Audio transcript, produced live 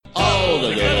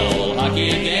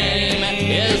hockey game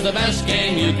is the best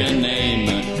game you can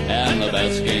name. And the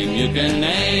best game you can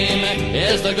name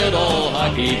is the good old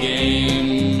hockey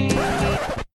game.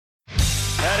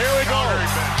 And here we go.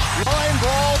 Line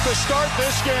brawl to start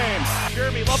this game.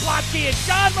 Jeremy Leblotsky and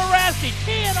John Moraski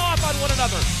teeing off on one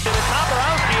another.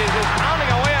 Toporowski is just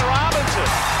pounding away at Robinson.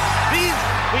 We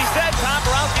said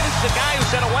Toporowski, this is the guy who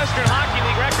set a Western Hockey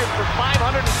League record for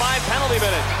 505 penalty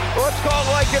minutes. Let's call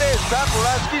it like it is.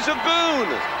 Toporowski's a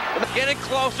goon. Getting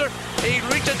closer. He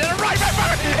reaches in a right.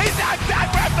 He's not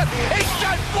Scott Grimson. He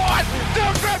shot forward. Stu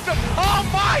Grimson. Oh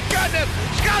my goodness.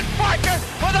 Scott Parker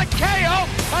with a KO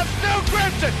of Stu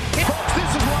Grimson. Folks,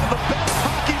 this is one of the best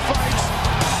hockey fights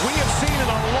we have seen in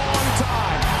a long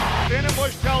time.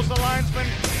 Bush tells the linesman,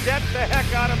 get the heck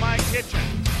out of my kitchen.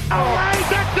 Ray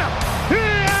Dixon, he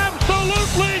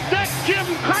absolutely decked Jim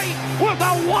Kite with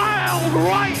a wild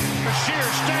right. Sheer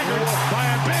staggered by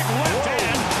a big left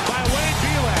hand by Wade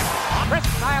Belak. Chris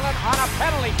Nyland on a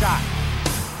penalty shot.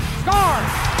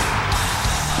 Scores!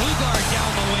 Bugard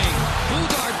down the wing.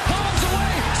 Bugard bombs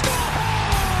away. Score!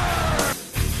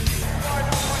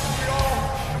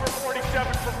 Number 47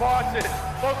 for Boston.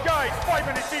 Those guys, 5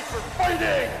 minutes each for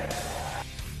fighting.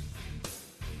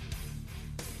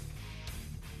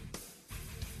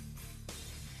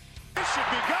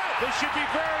 This should be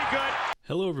very good.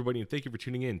 Hello, everybody, and thank you for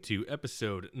tuning in to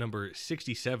episode number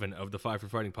 67 of the Five for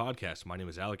Fighting podcast. My name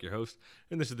is Alec, your host,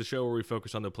 and this is the show where we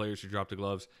focus on the players who dropped the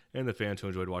gloves and the fans who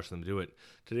enjoyed watching them do it.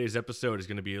 Today's episode is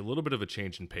going to be a little bit of a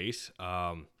change in pace. It's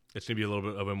going to be a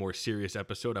little bit of a more serious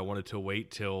episode. I wanted to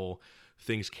wait till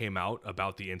things came out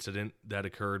about the incident that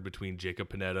occurred between Jacob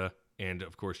Panetta and,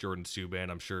 of course, Jordan Subban.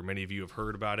 I'm sure many of you have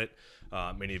heard about it.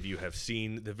 Many of you have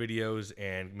seen the videos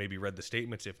and maybe read the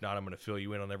statements. If not, I'm going to fill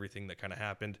you in on everything that kind of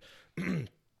happened.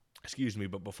 Excuse me,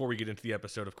 but before we get into the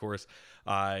episode, of course,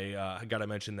 I got to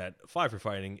mention that Five for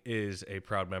Fighting is a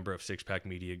proud member of Six Pack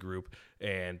Media Group,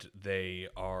 and they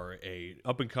are a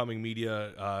up-and-coming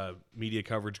media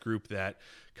coverage group that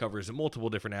covers multiple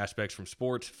different aspects from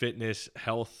sports, fitness,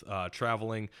 health,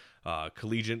 traveling,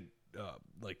 collegiate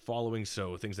following,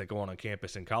 so things that go on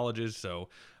campus and colleges. So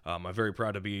I'm very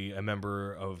proud to be a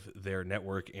member of their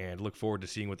network and look forward to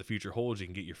seeing what the future holds. You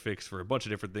can get your fix for a bunch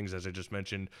of different things, as I just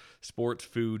mentioned: sports,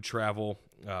 food, travel,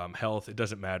 health. It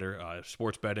doesn't matter.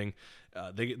 Sports betting.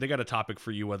 They got a topic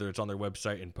for you, whether it's on their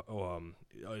website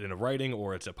in a writing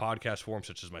or it's a podcast form,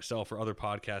 such as myself or other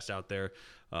podcasts out there.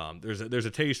 There's a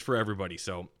taste for everybody.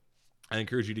 So I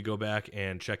encourage you to go back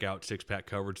and check out Six Pack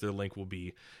Coverage. Their link will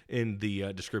be in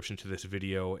the description to this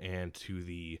video and to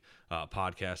the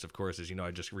podcast. Of course, as you know,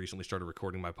 I just recently started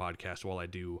recording my podcast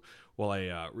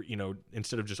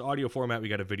instead of just audio format, we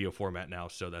got a video format now.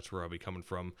 So that's where I'll be coming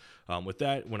from with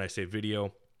that when I say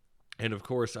video. And, of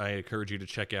course, I encourage you to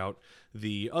check out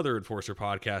the other Enforcer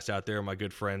podcasts out there, my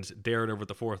good friends Darren over at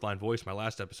the Fourth Line Voice. My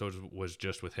last episode was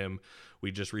just with him.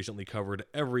 We just recently covered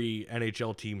every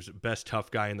NHL team's best tough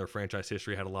guy in their franchise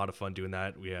history. Had a lot of fun doing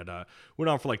that. We had went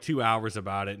on for like 2 hours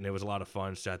about it, and it was a lot of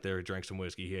fun. Sat there, drank some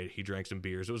whiskey. He drank some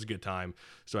beers. It was a good time.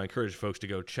 So I encourage folks to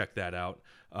go check that out.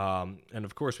 And,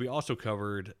 of course, we also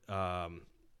covered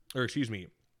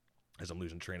as I'm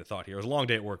losing train of thought here. It was a long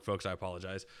day at work, folks. I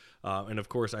apologize. And, of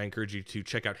course, I encourage you to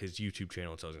check out his YouTube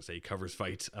channel. So I was going to say he covers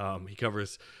fights. He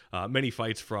covers many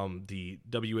fights from the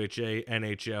WHA,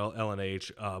 NHL,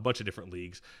 LNH, a bunch of different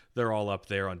leagues. They're all up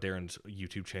there on Darren's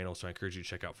YouTube channel. So I encourage you to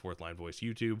check out Fourth Line Voice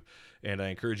YouTube. And I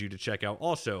encourage you to check out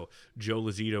also Joe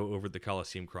Lazito over at the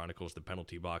Coliseum Chronicles, the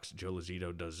Penalty Box. Joe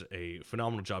Lazito does a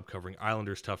phenomenal job covering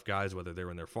Islanders tough guys, whether they're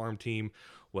in their farm team,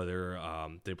 whether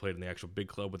they played in the actual big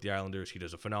club with the Islanders. He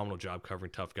does a phenomenal job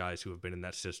covering tough guys who have been in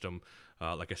that system.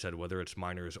 Like I said, whether it's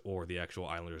minors or the actual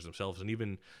Islanders themselves, and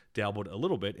even dabbled a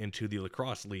little bit into the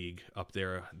lacrosse league up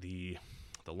there, the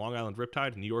Long Island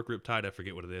Riptide, New York Riptide. I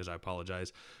forget what it is. I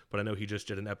apologize. But I know he just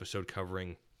did an episode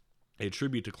covering a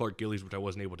tribute to Clark Gillies, which I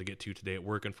wasn't able to get to today at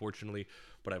work, unfortunately,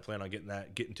 but I plan on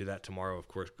getting to that tomorrow. Of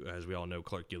course, as we all know,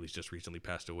 Clark Gillies just recently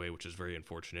passed away, which is very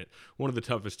unfortunate. One of the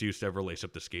toughest dudes to ever lace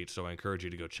up the skates, so I encourage you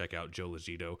to go check out Joe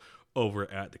Lazito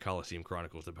over at the Coliseum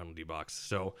Chronicles, the Penalty Box.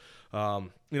 So,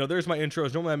 there's my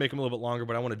intros. Normally I make them a little bit longer,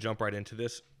 but I want to jump right into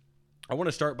this. I want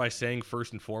to start by saying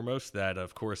first and foremost that,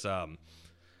 of course,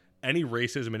 any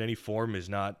racism in any form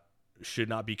should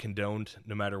not be condoned,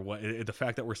 no matter what. The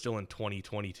fact that we're still in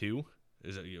 2022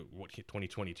 is it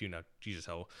 2022 now? Jesus,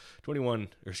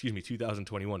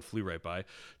 2021 flew right by.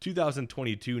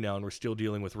 2022 now, and we're still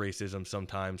dealing with racism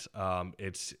sometimes.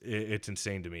 It's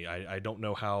insane to me. I don't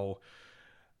know how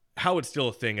how it's still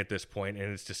a thing at this point,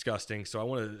 and it's disgusting. So I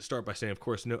want to start by saying, of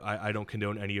course, no, I don't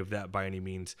condone any of that by any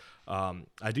means.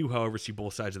 I do, however, see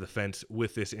both sides of the fence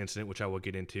with this incident, which I will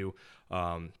get into.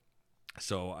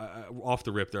 So off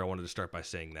the rip there, I wanted to start by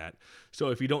saying that. So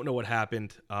if you don't know what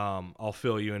happened, I'll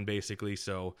fill you in basically.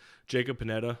 So Jacob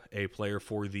Panetta, a player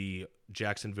for the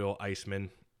Jacksonville Icemen,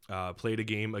 played a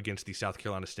game against the South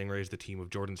Carolina Stingrays, the team of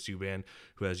Jordan Subban,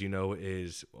 who, as you know,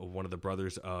 is one of the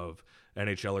brothers of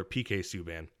NHLer PK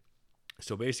Subban.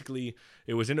 So basically,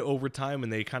 it was in overtime,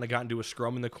 and they kind of got into a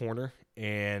scrum in the corner,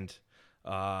 and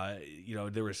got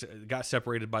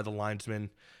separated by the linesman,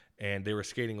 and they were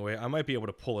skating away. I might be able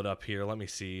to pull it up here. Let me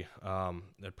see.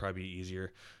 That'd probably be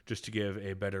easier, just to give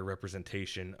a better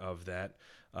representation of that.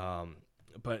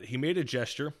 But he made a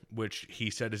gesture, which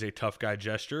he said is a tough guy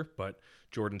gesture, but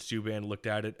Jordan Subban looked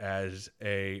at it as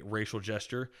a racial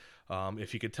gesture.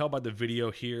 If you could tell by the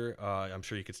video here, I'm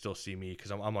sure you could still see me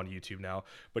because I'm on YouTube now,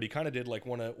 but he kind of did like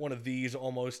one of these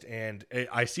almost, and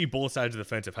I see both sides of the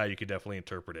fence of how you could definitely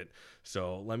interpret it.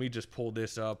 So let me just pull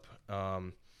this up.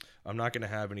 I'm not going to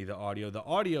have any of the audio. The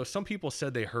audio, some people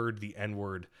said they heard the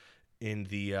N-word in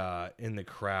the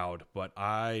crowd, but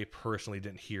I personally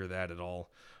didn't hear that at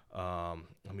all.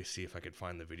 Let me see if I could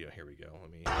find the video. Here we go.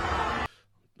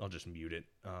 I'll just mute it.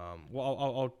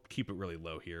 I'll keep it really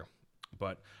low here,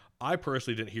 but I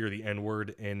personally didn't hear the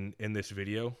N-word in this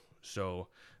video, so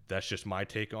that's just my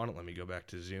take on it. Let me go back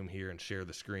to Zoom here and share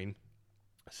the screen.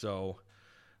 So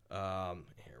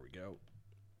here we go.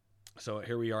 So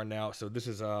here we are now. So this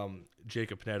is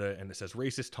Jacob Panetta, and it says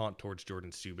racist taunt towards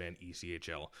Jordan Subban,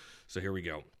 ECHL. So here we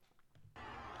go.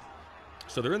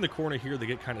 So they're in the corner here. They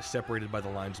get kind of separated by the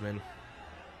linesman.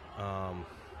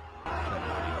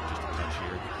 Just a touch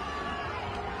here.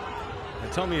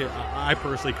 And tell me, I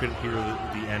personally couldn't hear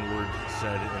the N-word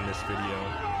said in this video.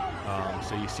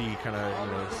 So you see kind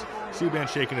of, Subban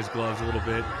shaking his gloves a little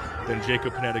bit. Then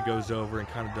Jacob Panetta goes over and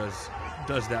kind of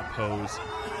does that pose.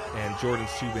 And Jordan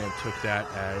Subban took that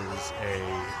as it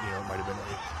might have been,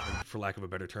 for lack of a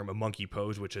better term, a monkey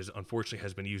pose, which unfortunately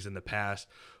has been used in the past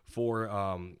for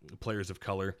players of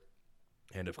color.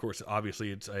 And of course,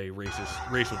 obviously, it's a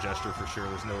racial gesture for sure.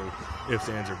 There's no ifs,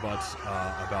 ands, or buts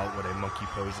about what a monkey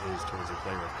pose is towards a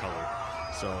player of color.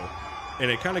 So, and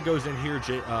it kind of goes in here.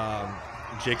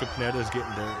 Jacob Panetta is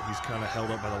getting there. He's kind of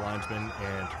held up by the linesman,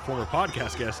 and former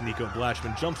podcast guest Nico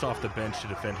Blatchman jumps off the bench to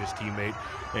defend his teammate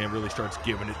and really starts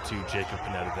giving it to Jacob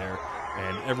Panetta there,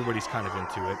 and everybody's kind of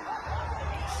into it.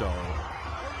 So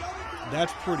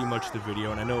that's pretty much the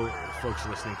video, and I know folks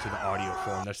listening to the audio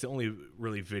form, that's the only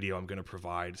really video I'm going to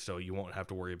provide, so you won't have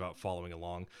to worry about following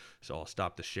along. So I'll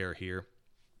stop the share here.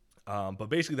 But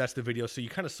basically that's the video. So you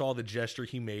kind of saw the gesture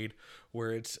he made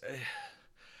where it's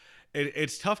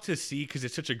tough to see because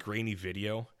it's such a grainy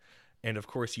video. And of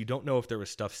course you don't know if there was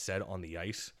stuff said on the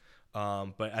ice.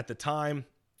 But at the time,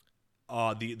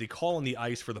 the call on the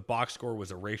ice for the box score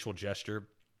was a racial gesture.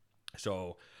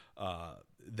 So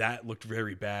that looked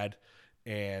very bad.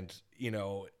 And,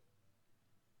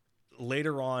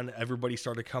 later on, everybody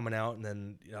started coming out, and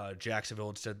then Jacksonville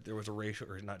had said there was a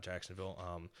racial, or not Jacksonville,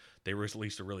 they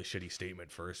released a really shitty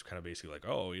statement first, kind of basically like,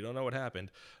 oh, you don't know what happened.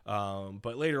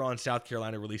 But later on, South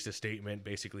Carolina released a statement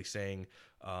basically saying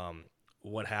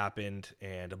what happened,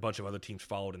 and a bunch of other teams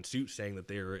followed in suit, saying that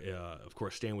they're, of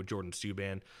course, staying with Jordan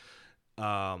Subban.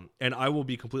 And I will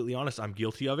be completely honest, I'm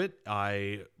guilty of it.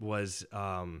 I was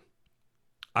one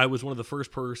of the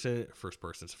first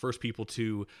people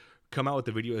to come out with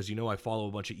the video. As you know, I follow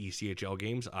a bunch of ECHL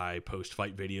games. I post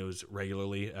fight videos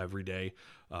regularly every day.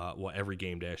 Every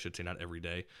game day, I should say, not every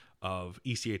day, of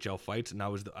ECHL fights. And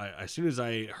as soon as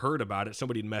I heard about it,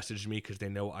 somebody messaged me because they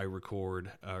know I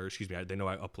they know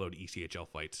I upload ECHL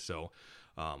fights. So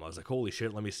I was like, holy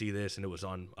shit, let me see this. And it was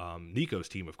on Nico's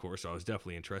team, of course. So I was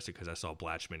definitely interested because I saw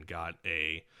Blatchman got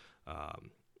a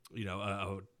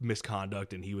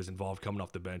misconduct, and he was involved coming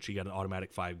off the bench. He got an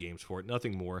automatic 5 games for it,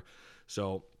 nothing more.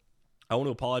 So I want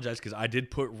to apologize because I did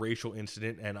put racial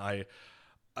incident, and I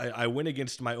went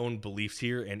against my own beliefs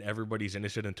here, and everybody's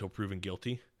innocent until proven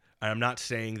guilty. And I'm not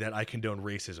saying that I condone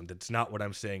racism. That's not what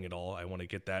I'm saying at all. I want to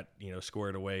get that,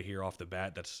 squared away here off the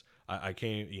bat. That's why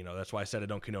I said I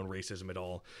don't condone racism at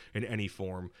all in any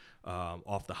form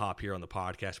off the hop here on the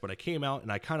podcast. But I came out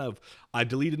and I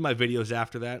deleted my videos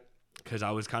after that because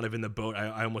I was kind of in the boat.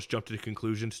 I almost jumped to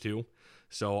conclusions too.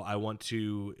 So I want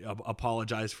to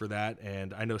apologize for that.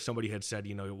 And I know somebody had said,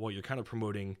 well, you're kind of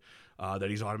promoting that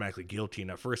he's automatically guilty.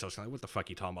 And at first I was like, what the fuck are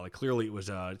you talking about? Like, clearly it was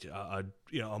a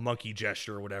monkey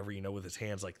gesture or whatever, with his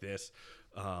hands like this.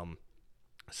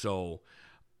 So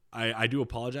I do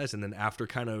apologize. And then after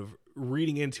kind of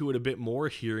reading into it a bit more,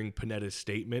 hearing Panetta's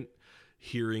statement,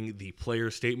 hearing the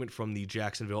player statement from the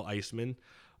Jacksonville Icemen.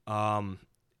 I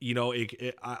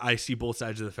see both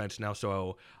sides of the fence now,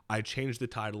 so I changed the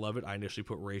title of it. I initially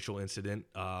put racial incident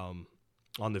on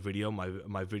the video.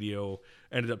 My video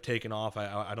ended up taking off.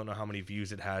 I don't know how many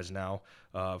views it has now.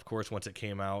 Of course, once it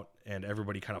came out and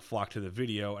everybody kind of flocked to the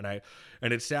video, and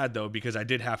it's sad though, because I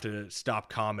did have to stop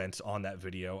comments on that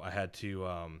video. I had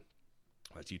to,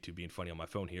 that's YouTube being funny on my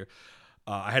phone here.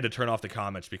 I had to turn off the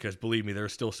comments because, believe me,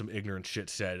 there's still some ignorant shit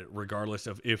said, regardless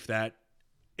of if that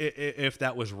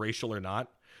was racial or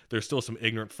not. There's still some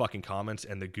ignorant fucking comments,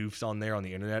 and the goofs on there on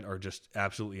the internet are just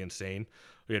absolutely insane.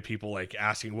 We had people like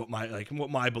asking what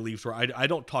my beliefs were. I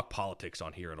don't talk politics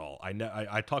on here at all.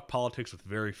 I talk politics with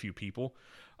very few people.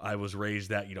 I was raised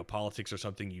that, politics are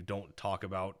something you don't talk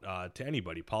about to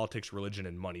anybody. Politics, religion,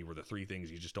 and money were the three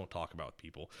things you just don't talk about with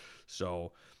people.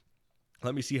 So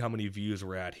let me see how many views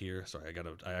we're at here. Sorry,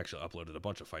 I actually uploaded a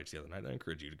bunch of fights the other night. I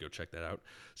encourage you to go check that out.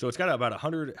 So it's got about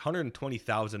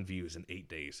 120,000 views in 8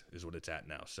 days is what it's at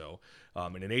now. So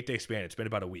in an 8 day span, it's been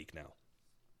about a week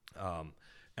now.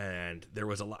 And there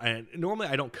was a lot. And normally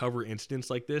I don't cover incidents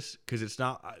like this because it's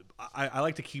not. I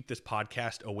like to keep this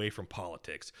podcast away from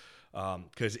politics.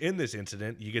 Because in this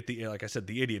incident, you get like I said,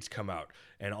 the idiots come out,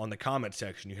 and on the comment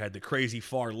section, you had the crazy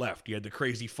far left, you had the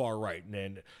crazy far right,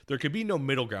 and there could be no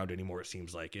middle ground anymore. It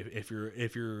seems like if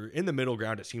you're in the middle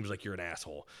ground, it seems like you're an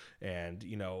asshole, and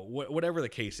whatever the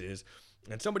case is.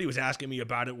 And somebody was asking me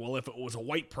about it. Well, if it was a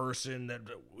white person that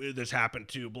this happened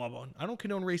to, blah blah. I don't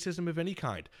condone racism of any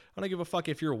kind. I don't give a fuck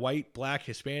if you're white, black,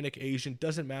 Hispanic, Asian.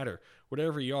 Doesn't matter.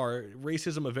 Whatever you are,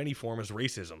 racism of any form is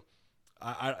racism.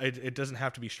 It doesn't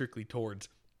have to be strictly towards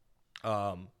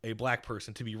a black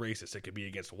person to be racist. It could be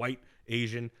against white,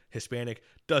 Asian, Hispanic,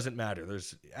 doesn't matter.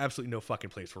 There's absolutely no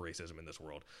fucking place for racism in this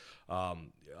world.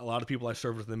 A lot of people I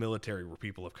served with in the military were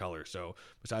people of color. So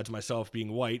besides myself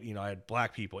being white, I had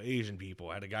black people, Asian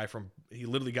people. I had a guy he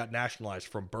literally got nationalized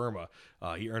from Burma.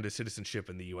 He earned his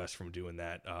citizenship in the U.S. from doing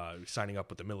that, signing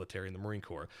up with the military and the Marine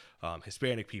Corps.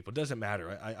 Hispanic people, doesn't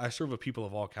matter. I serve with people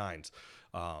of all kinds.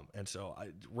 And so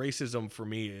racism for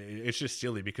me, it's just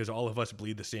silly because all of us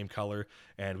bleed the same color,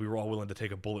 and we were all willing to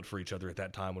take a bullet for each other at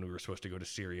that time when we were supposed to go to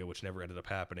Syria, which never ended up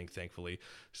happening, thankfully.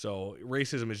 So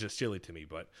racism is just silly to me.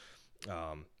 But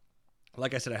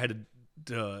like I said, I had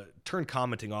to turn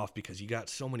commenting off because you got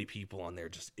so many people on there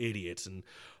just idiots, and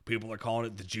people are calling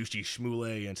it the Juicy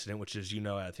Schmule incident, which is,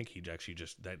 I think he actually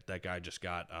just that guy just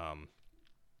got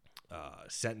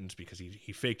sentenced because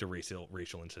he faked a racial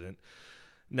incident.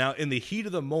 Now, in the heat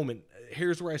of the moment,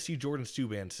 here's where I see Jordan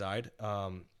Subban's side.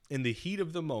 In the heat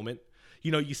of the moment,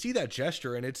 you see that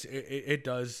gesture, and it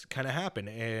does kind of happen,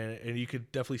 and you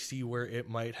could definitely see where it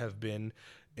might have been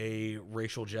a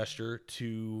racial gesture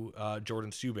to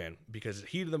Jordan Subban, because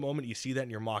heat of the moment, you see that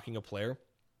and you're mocking a player.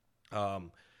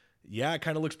 Yeah, it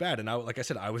kind of looks bad. And like I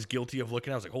said, I was guilty of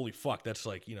looking. I was like, holy fuck, that's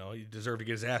like, he deserved to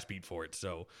get his ass beat for it.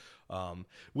 So, and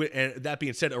that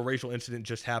being said, a racial incident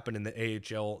just happened in the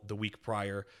AHL the week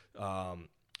prior. I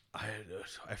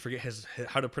forget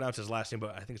how to pronounce his last name,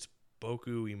 but I think it's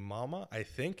Boku Imama, I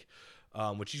think.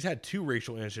 Which he's had 2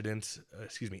 racial incidents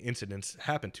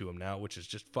happen to him now, which is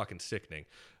just fucking sickening.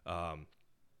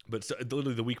 But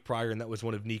literally the week prior, and that was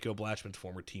one of Nico Blatchman's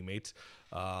former teammates,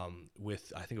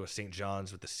 with, I think it was St.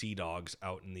 John's with the Sea Dogs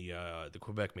out in the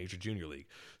Quebec Major Junior League.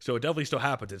 So it definitely still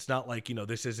happens. It's not like,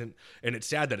 this isn't, and it's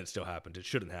sad that it still happens. It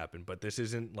shouldn't happen, but this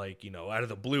isn't like, out of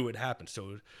the blue it happened.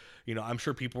 So, I'm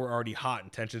sure people were already hot,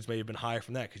 and tensions may have been higher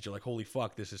from that, because you're like, holy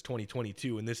fuck, this is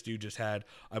 2022, and this dude just had,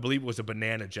 I believe it was a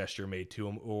banana gesture made to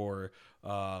him, or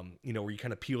where you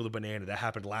kind of peel the banana. That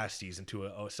happened last season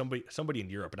to somebody in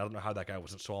Europe, and I don't know how that guy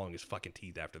wasn't swallowing his fucking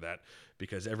teeth after that,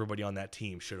 because everybody on that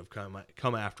team should have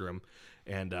come after him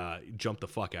and jumped the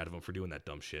fuck out of him for doing that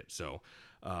dumb shit. So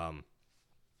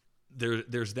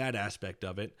there's that aspect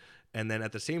of it. And then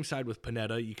at the same side with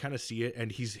Pineda, you kind of see it,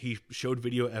 and he showed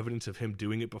video evidence of him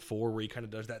doing it before, where he kind of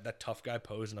does that tough guy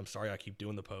pose. And I'm sorry I keep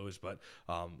doing the pose, but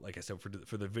like I said,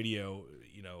 for the video,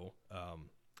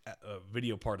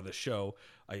 video part of the show,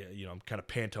 I'm kind of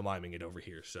pantomiming it over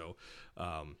here. So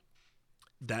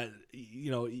that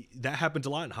happens a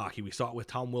lot in hockey. We saw it with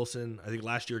Tom Wilson. I think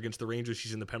last year against the Rangers,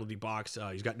 he's in the penalty box.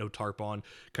 He's got no tarp on,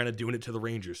 kind of doing it to the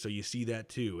Rangers. So you see that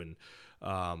too. And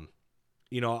I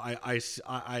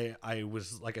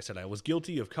was, like I said, I was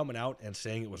guilty of coming out and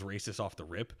saying it was racist off the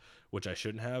rip, which I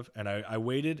shouldn't have. And I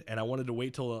waited, and I wanted to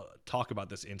wait till talk about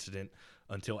this incident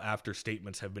until after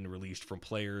statements have been released from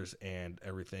players and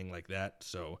everything like that.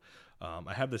 So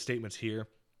I have the statements here.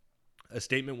 A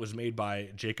statement was made by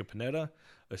Jacob Pineda,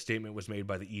 a statement was made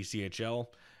by the ECHL,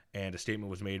 and a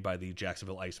statement was made by the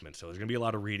Jacksonville Icemen. So there's going to be a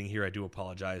lot of reading here. I do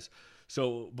apologize.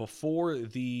 So before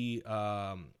Jacob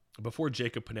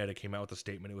Panetta came out with a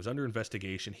statement, it was under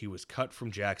investigation. He was cut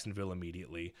from Jacksonville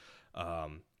immediately.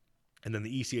 And then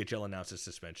the ECHL announced his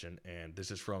suspension. And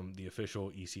this is from the official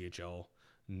ECHL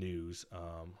news.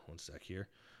 One sec here.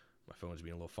 My phone's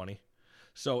being a little funny.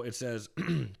 So it says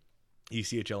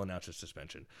ECHL announced his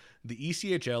suspension. The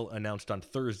ECHL announced on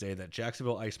Thursday that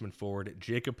Jacksonville Iceman forward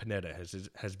Jacob Panetta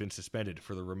has been suspended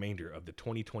for the remainder of the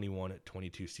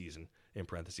 2021-22 season, in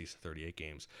parentheses 38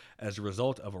 games, as a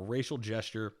result of a racial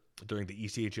gesture during the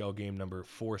ECHL game number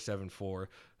 474,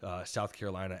 South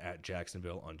Carolina at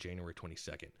Jacksonville on January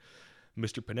 22nd.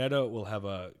 Mr. Panetta will have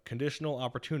a conditional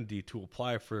opportunity to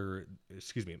apply to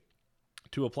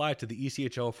the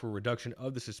ECHL for reduction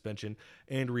of the suspension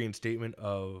and reinstatement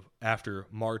after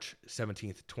March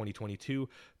 17th, 2022,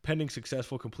 pending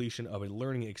successful completion of a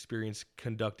learning experience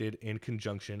conducted in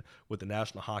conjunction with the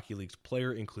National Hockey League's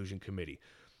Player Inclusion Committee.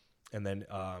 And then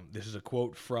this is a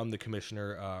quote from the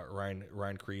commissioner, Ryan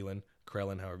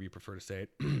Crelin, however you prefer to say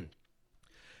it.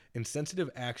 Insensitive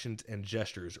actions and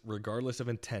gestures, regardless of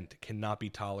intent, cannot be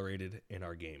tolerated in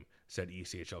our game, said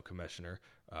ECHL Commissioner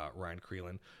Ryan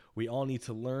Crelin. We all need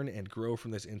to learn and grow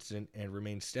from this incident and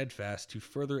remain steadfast to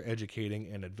further educating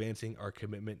and advancing our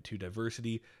commitment to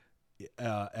diversity,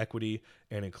 equity,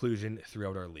 and inclusion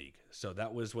throughout our league. So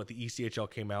that was what the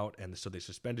ECHL came out, and so they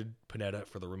suspended Panetta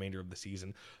for the remainder of the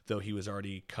season, though he was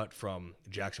already cut from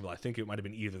Jacksonville. I think it might have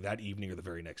been either that evening or the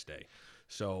very next day.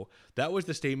 So that was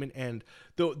the statement, and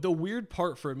the weird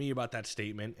part for me about that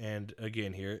statement, and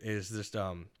again here, is this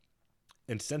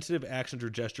insensitive actions or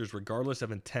gestures, regardless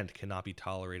of intent, cannot be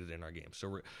tolerated in our game.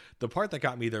 So the part that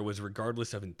got me there was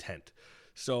regardless of intent.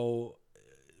 So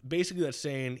basically that's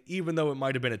saying, even though it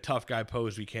might have been a tough guy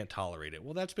pose, we can't tolerate it.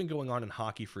 Well, that's been going on in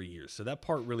hockey for years. So that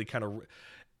part really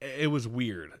it was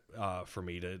weird for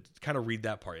me to kind of read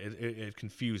that part. It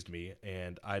confused me,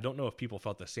 and I don't know if people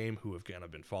felt the same who have kind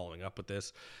of been following up with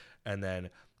this. And then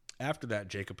after that,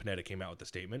 Jacob Panetta came out with a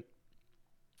statement,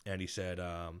 and he said,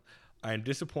 I am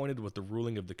disappointed with the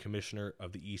ruling of the commissioner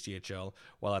of the ECHL,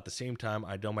 while at the same time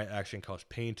I know my action caused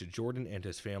pain to Jordan and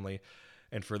his family,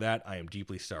 and for that I am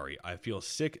deeply sorry. I feel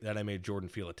sick that I made Jordan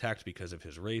feel attacked because of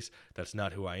his race. That's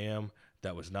not who I am.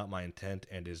 That was not my intent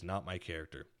and is not my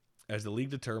character. As the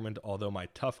league determined, although my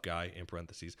tough guy, in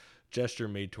parentheses, gesture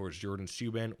made towards Jordan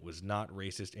Subban was not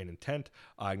racist in intent,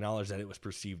 I acknowledge that it was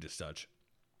perceived as such.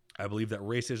 I believe that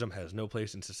racism has no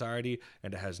place in society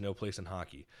and it has no place in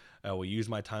hockey. I will use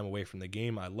my time away from the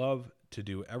game I love to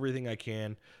do everything I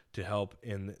can to help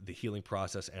in the healing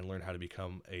process and learn how to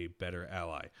become a better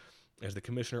ally. As the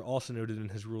commissioner also noted in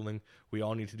his ruling, we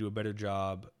all need to do a better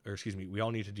job, we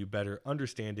all need to do better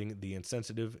understanding the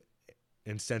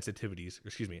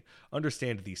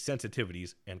understand the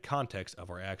sensitivities and context of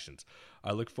our actions.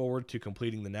 I look forward to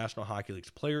completing the National Hockey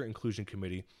League's Player Inclusion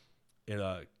Committee's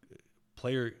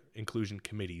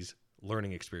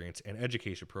learning experience and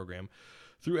education program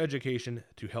through education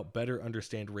to help better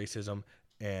understand racism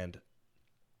and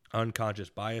unconscious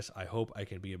bias. I hope I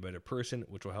can be a better person,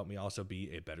 which will help me also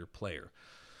be a better player.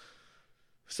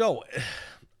 So,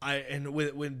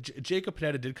 when Jacob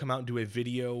Panetta did come out and do a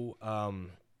video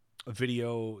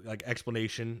like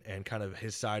explanation and kind of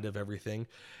his side of everything,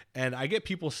 and I get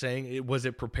people saying, was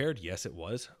it prepared? Yes, it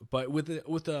was. But with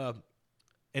an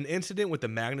incident with the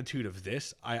magnitude of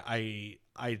this, I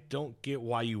don't get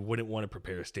why you wouldn't want to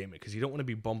prepare a statement, because you don't want to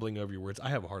be bumbling over your words. I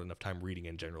have a hard enough time reading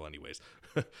in general anyways.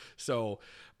 So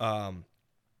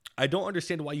I don't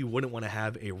understand why you wouldn't want to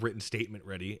have a written statement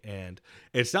ready. And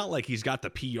it's not like he's got the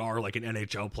PR like an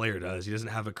NHL player does. He doesn't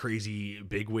have a crazy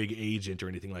bigwig agent or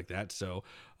anything like that. So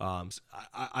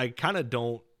I kind of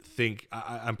don't think,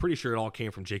 I'm pretty sure it all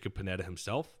came from Jacob Panetta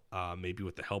himself, maybe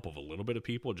with the help of a little bit of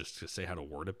people just to say how to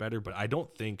word it better. But I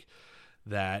don't think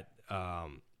that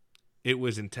it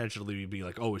was intentionally be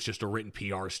like, oh, it's just a written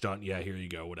PR stunt. Yeah, here you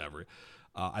go, whatever.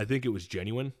 I think it was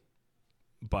genuine.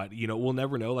 But, we'll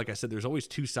never know. Like I said, there's always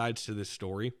two sides to this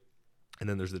story. And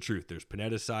then there's the truth. There's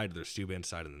Panetta's side, there's Subban's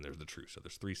side, and then there's the truth. So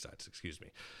there's three sides,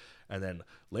 And then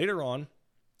later on,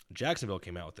 Jacksonville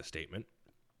came out with a statement.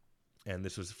 And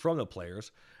this was from the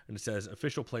players. And it says,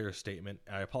 official player statement.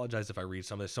 I apologize if I read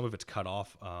some of this. Some of it's cut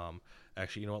off.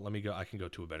 Actually, you know what? Let me go. I can go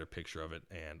to a better picture of it,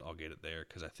 and I'll get it there.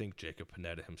 Because I think Jacob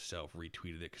Panetta himself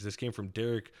retweeted it. Because this came from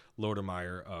Derek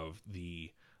Lodermeyer of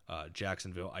the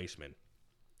Jacksonville Icemen.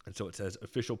 And so it says,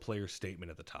 official player statement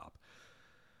at the top.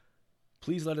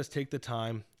 Please let us take the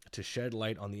time to shed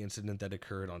light on the incident that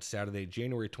occurred on Saturday,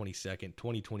 January 22nd,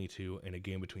 2022, in a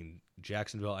game between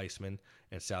Jacksonville Icemen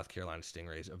and South Carolina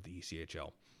Stingrays of the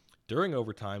ECHL. During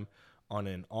overtime, on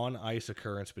an on-ice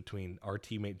occurrence between our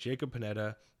teammate Jacob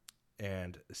Panetta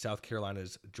and South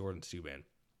Carolina's Jordan Subban.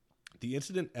 The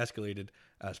incident escalated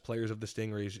as players of the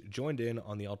Stingrays joined in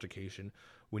on the altercation.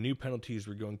 We knew penalties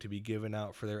were going to be given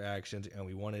out for their actions, and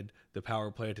we wanted the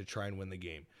power play to try and win the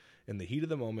game. In the heat of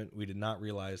the moment, we did not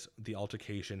realize the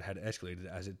altercation had escalated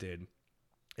as it did,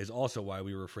 is also why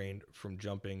we refrained from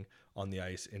jumping on the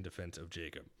ice in defense of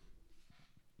Jacob.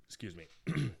 Excuse me.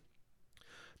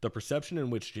 The perception in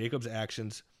which Jacob's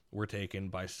actions were taken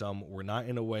by some were not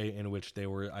in a way in which they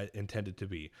were intended to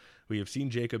be. We have seen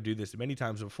Jacob do this many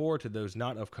times before to those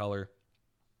not of color,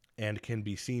 and can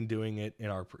be seen doing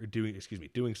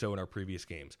so in our previous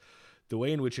games. The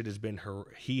way in which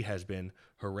he has been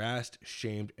harassed,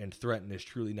 shamed, and threatened is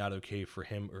truly not okay for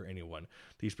him or anyone.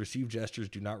 These perceived gestures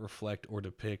do not reflect or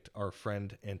depict our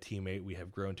friend and teammate we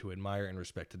have grown to admire and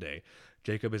respect today.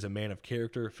 Jacob is a man of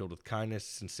character, filled with kindness,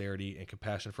 sincerity, and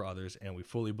compassion for others, and we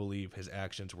fully believe his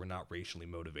actions were not racially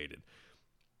motivated.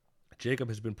 Jacob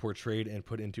has been portrayed and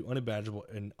put into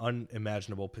an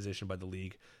unimaginable position by the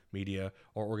league, media,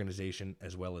 or organization,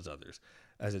 as well as others.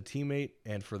 As a teammate,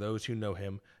 and for those who know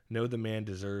him, know the man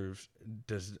as a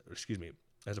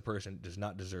person, does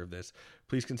not deserve this.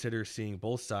 Please consider seeing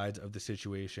both sides of the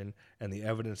situation and the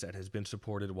evidence that has been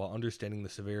supported while understanding the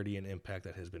severity and impact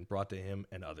that has been brought to him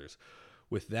and others.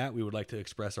 With that, we would like to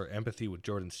express our empathy with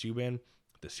Jordan Subban,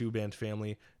 the Subban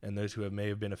family, and those who may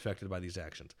have been affected by these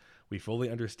actions. We fully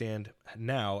understand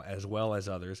now, as well as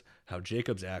others, how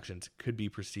Jacob's actions could be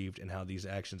perceived and how these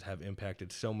actions have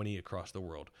impacted so many across the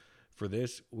world. For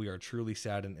this, we are truly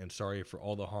saddened and sorry for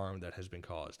all the harm that has been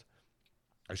caused.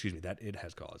 That it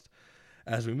has caused.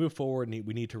 As we move forward,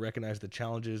 we need to recognize the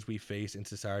challenges we face in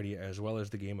society as well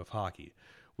as the game of hockey.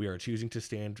 We are choosing to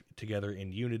stand together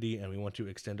in unity, and we want to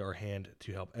extend our hand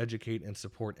to help educate and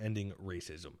support ending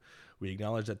racism. We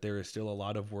acknowledge that there is still a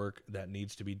lot of work that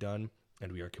needs to be done,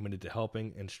 and we are committed to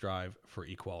helping and strive for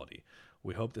equality.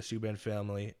 We hope the Subban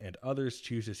family and others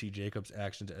choose to see Jacob's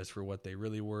actions as for what they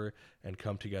really were and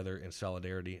come together in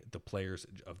solidarity, the players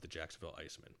of the Jacksonville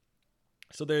Icemen.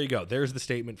 So there you go. There's the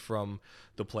statement from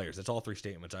the players. That's all three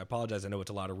statements. I apologize. I know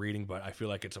it's a lot of reading, but I feel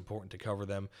like it's important to cover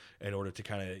them in order to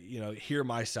kind of, hear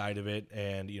my side of it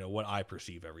and, what I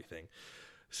perceive everything.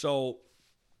 So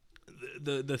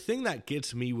the thing that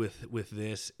gets me with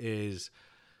this is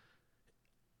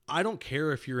I don't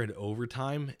care if you're in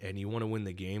overtime and you want to win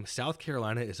the game. South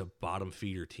Carolina is a bottom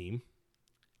feeder team.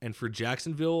 And for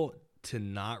Jacksonville to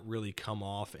not really come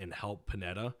off and help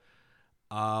Pineda,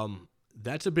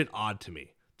 that's a bit odd to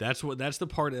me. That's the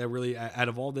part that really, out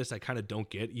of all this, I kind of don't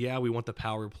get. Yeah, we want the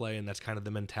power play, and that's kind of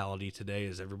the mentality today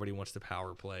is everybody wants the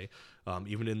power play.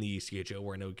 Even in the ECHL,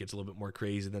 where I know it gets a little bit more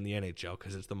crazy than the NHL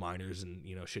because it's the minors and,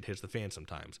 shit hits the fan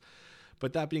sometimes.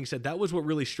 But that being said, that was what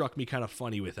really struck me kind of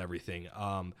funny with everything.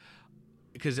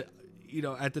 Because,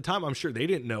 at the time, I'm sure they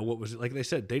didn't know what was, like they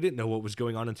said, they didn't know what was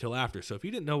going on until after. So if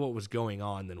you didn't know what was going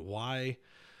on, then why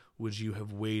would you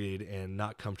have waited and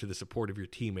not come to the support of your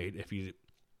teammate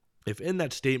if in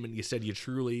that statement you said you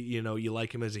truly, you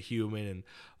like him as a human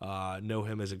and know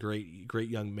him as a great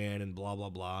young man and blah, blah,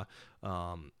 blah.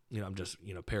 I'm just,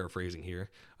 paraphrasing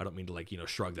here. I don't mean to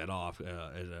shrug that off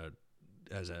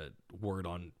as a word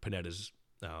on Pineda's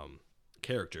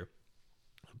character.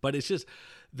 But it's just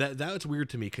that's weird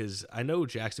to me because I know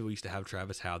Jacksonville used to have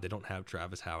Travis Howe. They don't have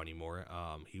Travis Howe anymore.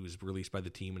 He was released by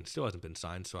the team and still hasn't been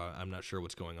signed, so I'm not sure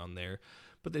what's going on there.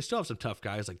 But they still have some tough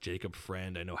guys like Jacob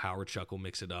Friend. I know Howard Chuck will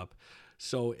mix it up.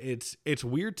 So it's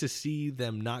weird to see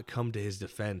them not come to his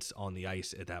defense on the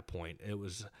ice at that point. It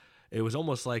was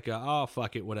almost like,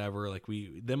 fuck it, whatever. Like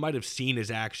they might have seen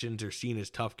his actions or seen his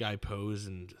tough guy pose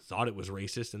and thought it was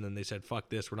racist, and then they said, fuck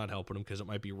this, we're not helping him because it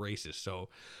might be racist. So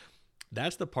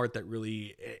that's the part that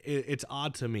really, it's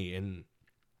odd to me. And,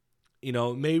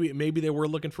 maybe they were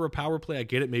looking for a power play. I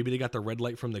get it. Maybe they got the red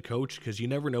light from the coach because you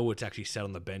never know what's actually said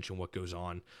on the bench and what goes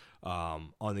on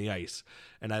the ice.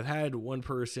 And I've had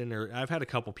I've had a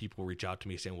couple people reach out to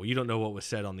me saying, well, you don't know what was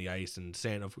said on the ice, and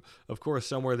saying, of course,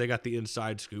 somewhere they got the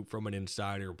inside scoop from an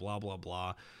insider, blah, blah,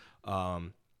 blah.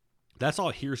 That's all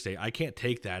hearsay. I can't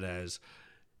take that as,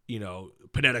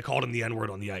 Pineda called him the N-word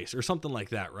on the ice or something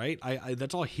like that, right? I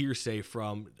that's all hearsay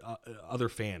from other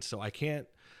fans, so I can't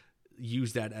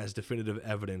use that as definitive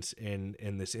evidence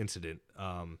in this incident.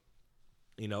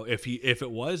 If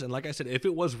it was, and like I said, if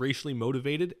it was racially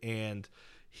motivated and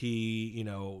he,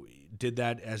 did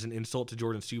that as an insult to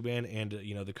Jordan Subban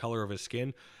and, the color of his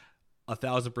skin,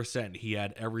 1,000%, he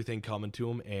had everything coming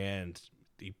to him. And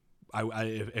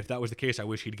if that was the case, I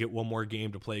wish he'd get one more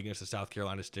game to play against the South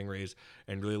Carolina Stingrays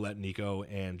and really let Nico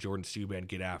and Jordan Subban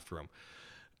get after him.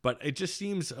 But it just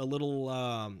seems a little.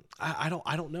 I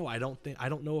don't know. I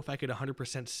don't know if I could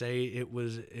 100% say it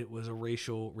was a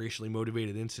racially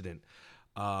motivated incident.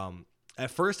 At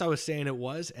first I was saying it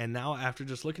was, and now after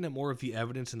just looking at more of the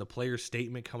evidence and the player's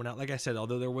statement coming out, like I said,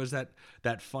 although there was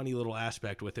that funny little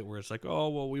aspect with it where it's like, oh,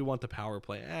 well, we want the power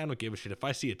play. I don't give a shit. If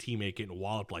I see a teammate getting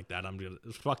walloped like that, I'm going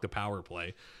to fuck the power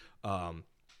play. And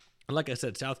like I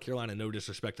said, South Carolina, no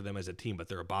disrespect to them as a team, but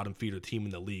they're a bottom feeder team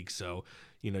in the league. So,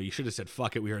 you should have said,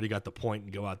 fuck it, we already got the point,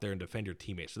 and go out there and defend your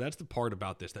teammates. So that's the part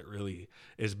about this that really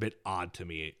is a bit odd to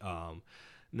me.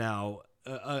 Now,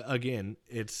 again,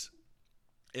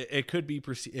 it could be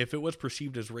if it was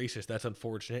perceived as racist, that's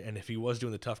unfortunate. And if he was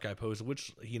doing the tough guy pose,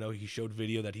 which he showed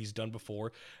video that he's done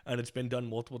before, and it's been done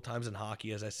multiple times in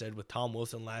hockey, as I said with Tom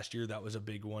Wilson last year, that was a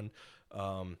big one.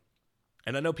 And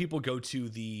I know people go to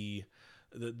the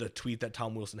tweet that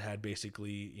Tom Wilson had,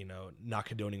 basically not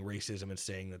condoning racism and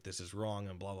saying that this is wrong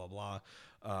and blah blah blah.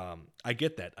 I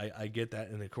get that. I get that,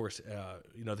 and of course,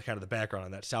 the kind of the background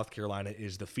on that. South Carolina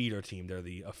is the feeder team; they're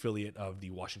the affiliate of the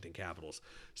Washington Capitals.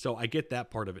 So I get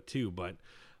that part of it too. But,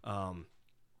 oh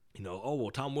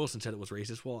well, Tom Wilson said it was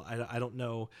racist. Well, I don't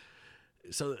know.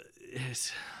 So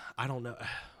I don't know.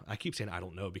 I keep saying I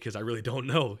don't know because I really don't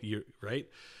know. You're right.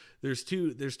 There's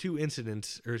two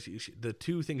incidents, or the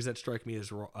two things that strike me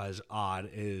as odd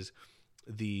is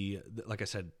like I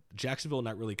said, Jacksonville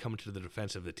not really coming to the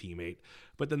defense of the teammate,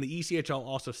 but then the ECHL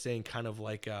also saying kind of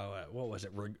like, what was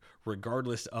it?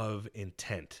 Regardless of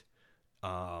intent.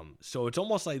 So it's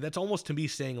almost like, that's almost to me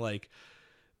saying like,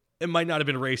 it might not have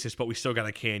been racist, but we still got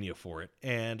to can you for it.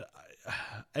 And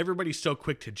everybody's so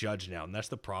quick to judge now. And that's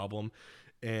the problem.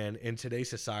 And in today's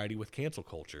society with cancel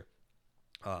culture,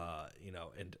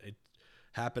 and it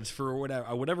happens for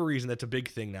whatever reason. That's a big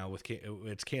thing now with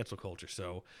it's cancel culture.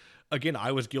 So again,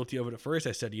 I was guilty of it at first.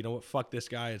 I said, you know what, fuck this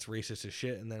guy, it's racist as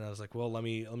shit. And then I was like, well, let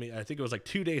me, I think it was like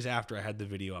 2 days after I had the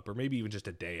video up, or maybe even just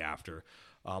a day after,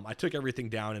 I took everything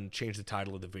down and changed the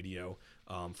title of the video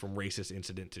from racist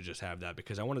incident to just have that,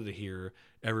 because I wanted to hear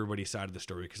everybody's side of the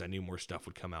story, because I knew more stuff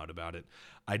would come out about it.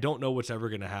 I don't know what's ever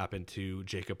going to happen to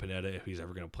Jacob Panetta, if he's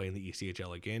ever going to play in the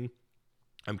ECHL again.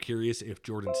 I'm curious if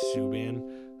Jordan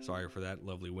Subban, sorry for that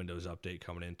lovely Windows update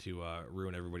coming in to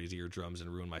ruin everybody's eardrums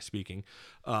and ruin my speaking.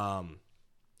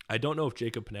 I don't know if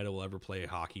Jacob Panetta will ever play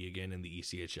hockey again in the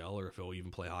ECHL, or if he'll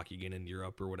even play hockey again in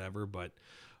Europe or whatever. But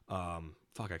I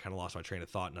kind of lost my train of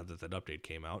thought now that update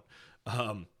came out.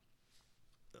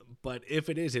 But if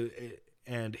it is,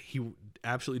 and he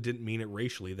absolutely didn't mean it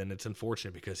racially, then it's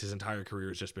unfortunate, because his entire career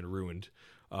has just been ruined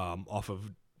off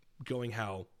of going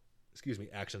how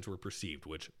actions were perceived,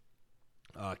 which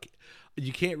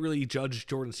you can't really judge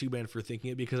Jordan Subban for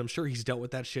thinking it, because I'm sure he's dealt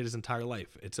with that shit his entire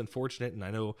life. It's unfortunate, and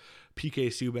I know PK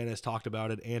Subban has talked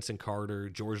about it, Anson Carter,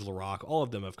 George Laraque, all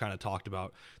of them have kind of talked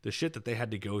about the shit that they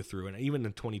had to go through, and even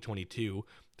in 2022,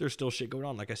 there's still shit going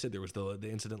on. Like I said, there was the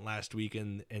incident last week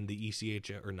in the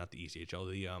ECHL, or not the ECHL,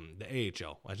 the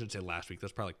AHL. I shouldn't say last week,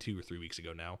 that's probably like 2 or 3 weeks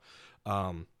ago now.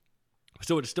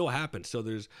 So it still happens. So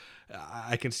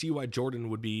I can see why Jordan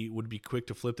would be quick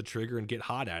to flip the trigger and get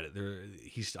hot at it.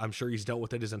 I'm sure he's dealt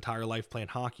with it his entire life playing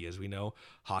hockey. As we know,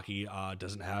 hockey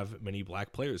doesn't have many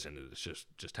black players in it. It's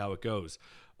just how it goes.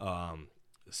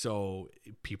 So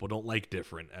people don't like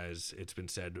different, as it's been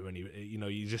said. When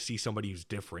you just see somebody who's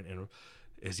different, and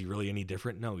is he really any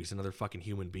different? No, he's another fucking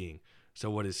human being.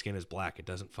 So what, his skin is black, it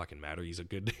doesn't fucking matter. He's a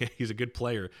good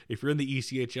player. If you're in the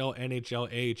ECHL,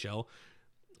 NHL, AHL,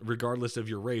 regardless of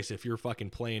your race, if you're fucking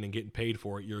playing and getting paid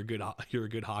for it, you're a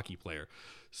good hockey player.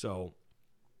 So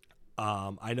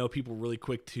I know people really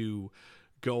quick to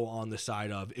go on the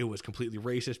side of it was completely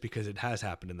racist, because it has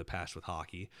happened in the past with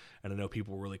hockey. And I know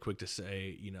people were really quick to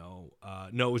say, no,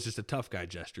 it was just a tough guy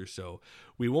gesture. So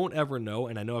we won't ever know.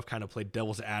 And I know I've kind of played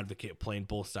devil's advocate playing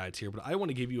both sides here, but I want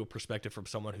to give you a perspective from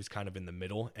someone who's kind of in the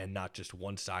middle, and not just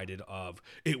one-sided of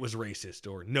it was racist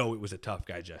or no, it was a tough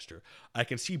guy gesture. I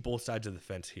can see both sides of the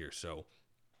fence here. So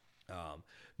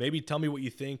maybe tell me what you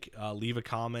think, leave a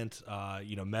comment,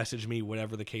 message me,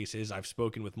 whatever the case is. I've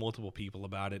spoken with multiple people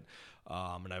about it.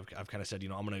 And I've kind of said,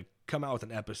 I'm going to come out with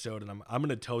an episode, and I'm going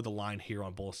to toe the line here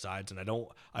on both sides. And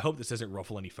I hope this doesn't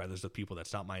ruffle any feathers with people.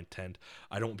 That's not my intent.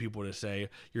 I don't want people to say,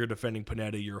 you're defending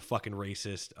Panetta, you're a fucking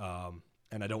racist.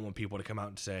 And I don't want people to come out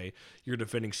and say, you're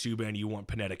defending Subban, you want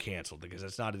Panetta canceled, because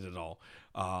that's not it at all.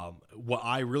 What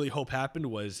I really hope happened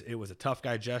was it was a tough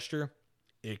guy gesture.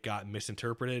 It got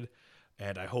misinterpreted,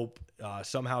 and I hope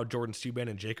somehow Jordan Subban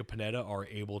and Jacob Panetta are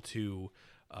able to,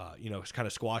 kind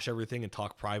of squash everything and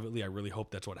talk privately. I really hope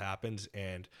that's what happens,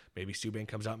 and maybe Subban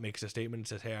comes out, makes a statement, and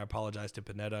says, "Hey, I apologize to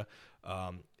Panetta.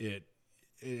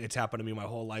 it's happened to me my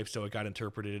whole life, so it got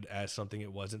interpreted as something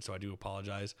it wasn't, so I do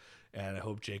apologize. And I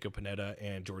hope Jacob Panetta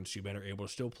and Jordan Subban are able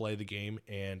to still play the game,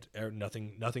 and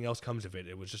nothing else comes of it.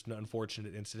 It was just an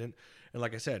unfortunate incident. And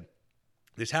like I said,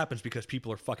 this happens because people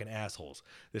are fucking assholes.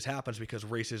 This happens because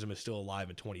racism is still alive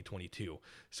in 2022.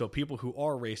 So people who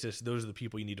are racist, those are the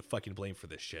people you need to fucking blame for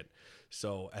this shit.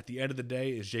 So at the end of the day,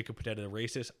 is Jacob Panetta a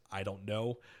racist? I don't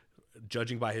know.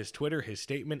 Judging by his Twitter, his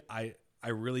statement, I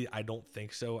don't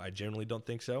think so. I generally don't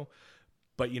think so.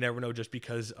 But you never know, just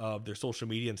because of their social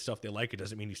media and stuff they like, it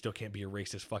doesn't mean you still can't be a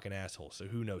racist fucking asshole. So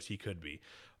who knows? He could be.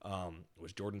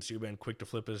 Was Jordan Subban quick to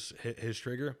flip his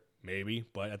trigger? Maybe.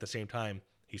 But at the same time,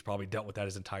 he's probably dealt with that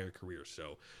his entire career.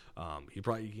 So he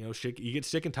probably, you get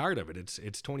sick and tired of it.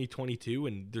 It's 2022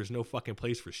 and there's no fucking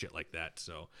place for shit like that.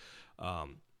 So,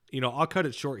 I'll cut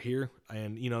it short here.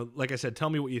 And, like I said, tell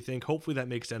me what you think. Hopefully that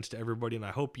makes sense to everybody. And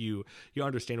I hope you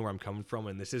understand where I'm coming from.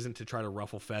 And this isn't to try to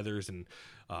ruffle feathers and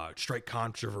strike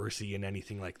controversy and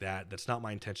anything like that. That's not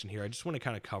my intention here. I just want to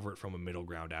kind of cover it from a middle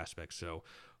ground aspect. So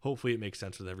hopefully it makes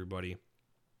sense with everybody.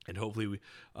 And hopefully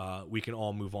we can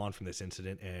all move on from this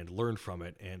incident and learn from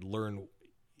it and learn,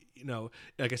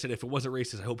 like I said, if it wasn't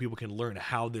racist, I hope people can learn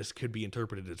how this could be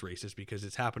interpreted as racist, because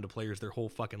it's happened to players their whole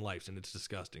fucking lives and it's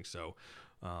disgusting. So,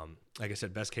 like I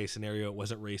said, best case scenario, it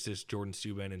wasn't racist. Jordan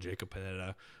Subban and Jacob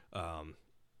Panetta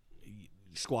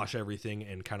squash everything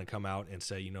and kind of come out and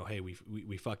say, hey,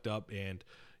 we fucked up, and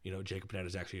Jacob Panetta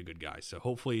is actually a good guy. So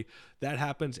hopefully that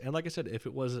happens. And like I said, if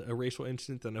it was a racial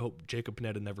incident, then I hope Jacob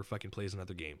Panetta never fucking plays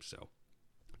another game. So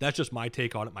that's just my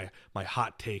take on it, my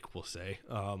hot take, we'll say.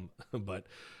 But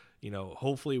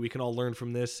hopefully we can all learn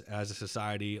from this as a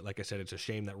society. Like I said, it's a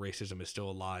shame that racism is still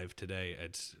alive today.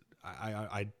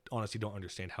 I honestly don't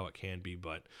understand how it can be,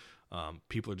 but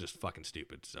people are just fucking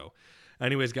stupid. So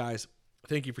anyways, guys,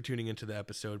 thank you for tuning into the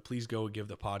episode. Please go give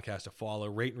the podcast a follow,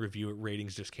 rate and review it.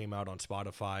 Ratings just came out on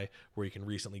Spotify, where you can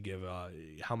recently give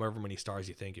however many stars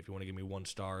you think. If you want to give me 1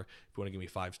 star, if you want to give me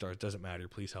 5 stars, doesn't matter.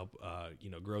 Please help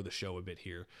grow the show a bit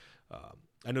here.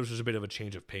 I know there's a bit of a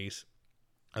change of pace.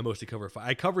 I mostly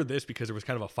I covered this because there was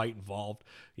kind of a fight involved.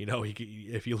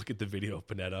 If you look at the video of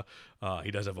Panetta,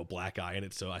 he does have a black eye in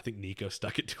it. So I think Nico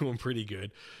stuck it to him pretty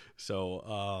good.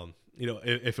 So,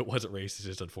 if it wasn't racist, it's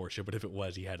just unfortunate. But if it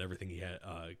was, he had everything he had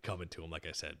coming to him, like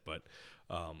I said. But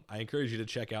I encourage you to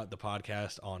check out the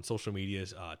podcast on social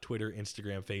medias, Twitter,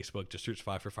 Instagram, Facebook. Just search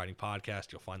 5 for Fighting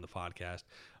Podcast. You'll find the podcast.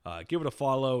 Give it a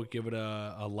follow. Give it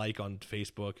a like on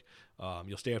Facebook.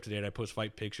 You'll stay up to date. I post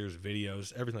fight pictures,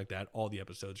 videos, everything like that. All the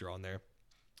episodes are on there.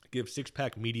 Give Six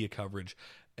Pack Media Coverage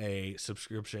a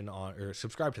subscription or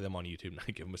subscribe to them on YouTube. Not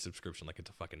give them a subscription like it's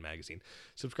a fucking magazine.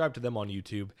 Subscribe to them on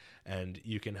YouTube, and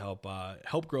you can help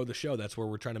grow the show. That's where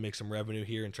we're trying to make some revenue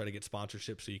here and try to get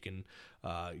sponsorship. So you can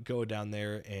go down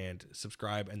there and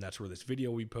subscribe, and that's where this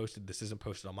video will be posted. This isn't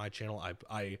posted on my channel.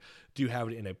 I do have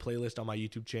it in a playlist on my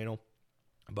YouTube channel.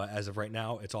 But as of right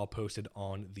now, it's all posted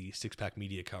on the Six Pack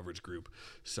Media Coverage group.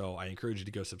 So I encourage you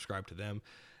to go subscribe to them.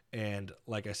 And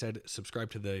like I said,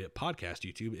 subscribe to the podcast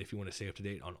YouTube if you want to stay up to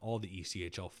date on all the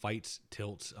ECHL fights,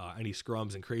 tilts, any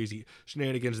scrums and crazy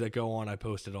shenanigans that go on. I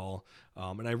post it all.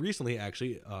 And I recently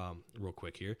actually, real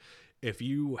quick here, if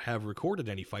you have recorded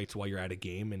any fights while you're at a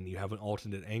game and you have an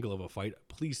alternate angle of a fight,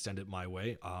 please send it my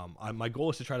way. My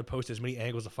goal is to try to post as many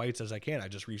angles of fights as I can. I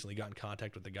just recently got in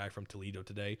contact with the guy from Toledo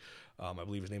today. I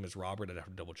believe his name is Robert. I'd have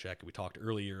to double check. We talked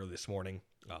earlier this morning.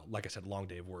 Like I said, long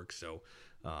day of work. So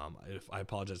if I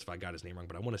apologize if I got his name wrong,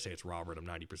 but I want to say it's Robert. I'm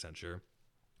 90% sure.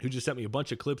 Who just sent me a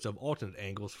bunch of clips of alternate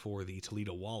angles for the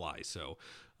Toledo Walleye. So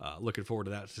looking forward to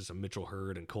that. It's just some Mitchell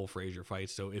Hurd and Cole Frazier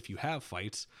fights. So if you have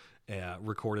fights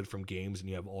recorded from games and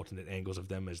you have alternate angles of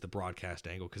them as the broadcast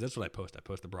angle, because that's what I post. I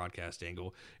post the broadcast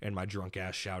angle and my drunk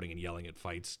ass shouting and yelling at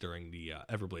fights during the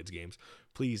Everblades games.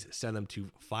 Please send them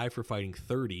to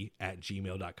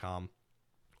 5forfighting30@gmail.com.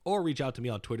 Or reach out to me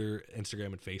on Twitter, Instagram,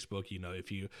 and Facebook.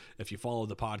 If you follow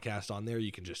the podcast on there,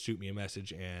 you can just shoot me a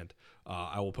message, and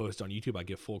I will post on YouTube. I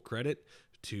give full credit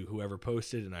to whoever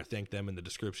posted, and I thank them in the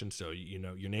description. So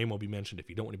your name will be mentioned. If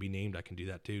you don't want to be named, I can do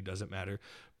that too. Doesn't matter.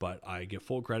 But I give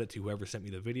full credit to whoever sent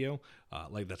me the video.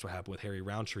 Like that's what happened with Harry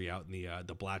Roundtree out in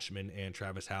the Blatchman and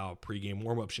Travis Howe pregame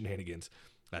warm-up shenanigans.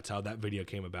 That's how that video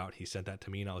came about. He sent that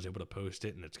to me, and I was able to post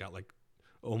it, and it's got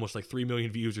almost 3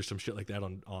 million views or some shit like that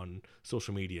on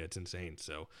social media. It's insane.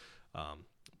 So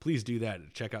please do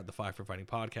that. Check out the 5 for Fighting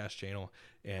podcast channel,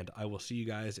 and I will see you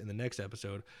guys in the next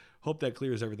episode. Hope that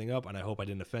clears everything up, and I hope I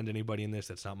didn't offend anybody in this.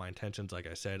 That's not my intentions. Like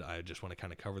I said, I just want to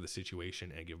kind of cover the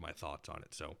situation and give my thoughts on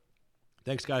it. So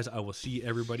thanks, guys. I will see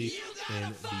everybody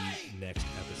in the next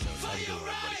episode. Have a good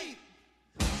one, everybody.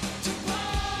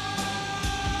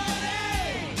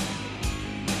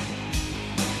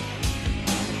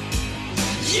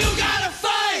 You got